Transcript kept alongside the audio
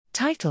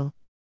Title: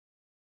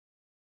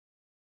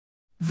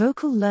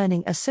 Vocal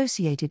Learning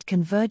Associated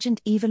Convergent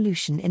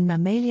Evolution in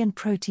Mammalian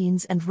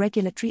Proteins and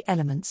Regulatory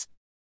Elements.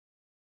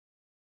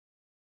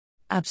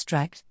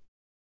 Abstract: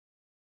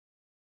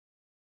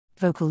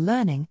 Vocal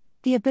learning,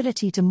 the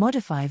ability to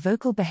modify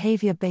vocal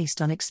behavior based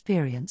on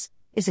experience,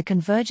 is a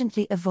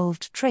convergently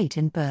evolved trait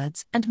in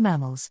birds and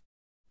mammals.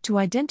 To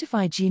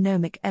identify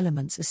genomic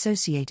elements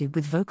associated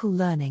with vocal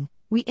learning,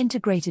 we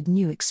integrated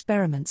new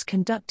experiments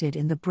conducted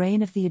in the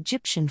brain of the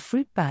Egyptian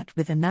fruit bat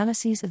with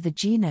analyses of the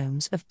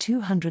genomes of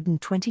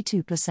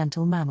 222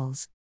 placental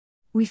mammals.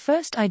 We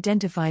first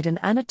identified an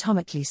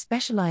anatomically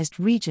specialized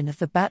region of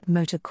the bat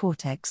motor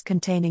cortex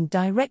containing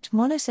direct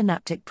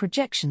monosynaptic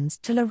projections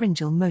to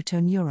laryngeal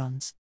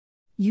motoneurons.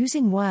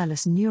 Using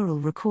wireless neural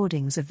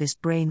recordings of this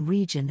brain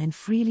region in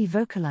freely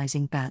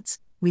vocalizing bats,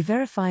 we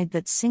verified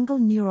that single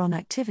neuron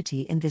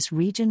activity in this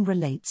region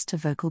relates to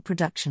vocal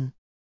production.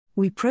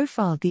 We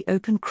profiled the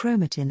open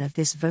chromatin of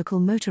this vocal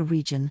motor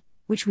region,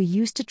 which we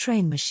used to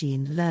train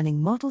machine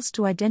learning models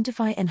to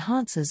identify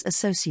enhancers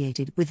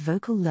associated with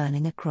vocal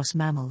learning across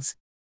mammals.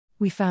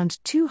 We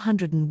found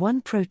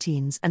 201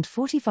 proteins and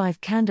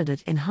 45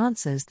 candidate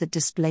enhancers that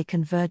display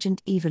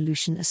convergent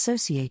evolution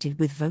associated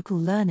with vocal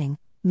learning,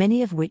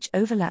 many of which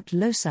overlapped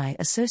loci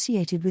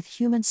associated with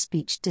human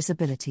speech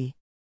disability.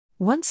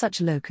 One such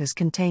locus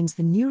contains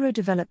the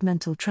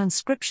neurodevelopmental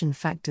transcription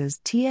factors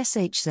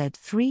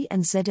TSHZ3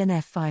 and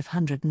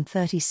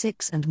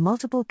ZNF536 and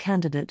multiple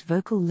candidate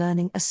vocal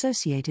learning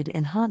associated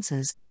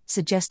enhancers,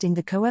 suggesting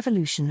the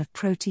coevolution of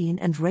protein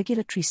and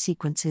regulatory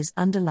sequences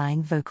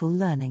underlying vocal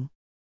learning.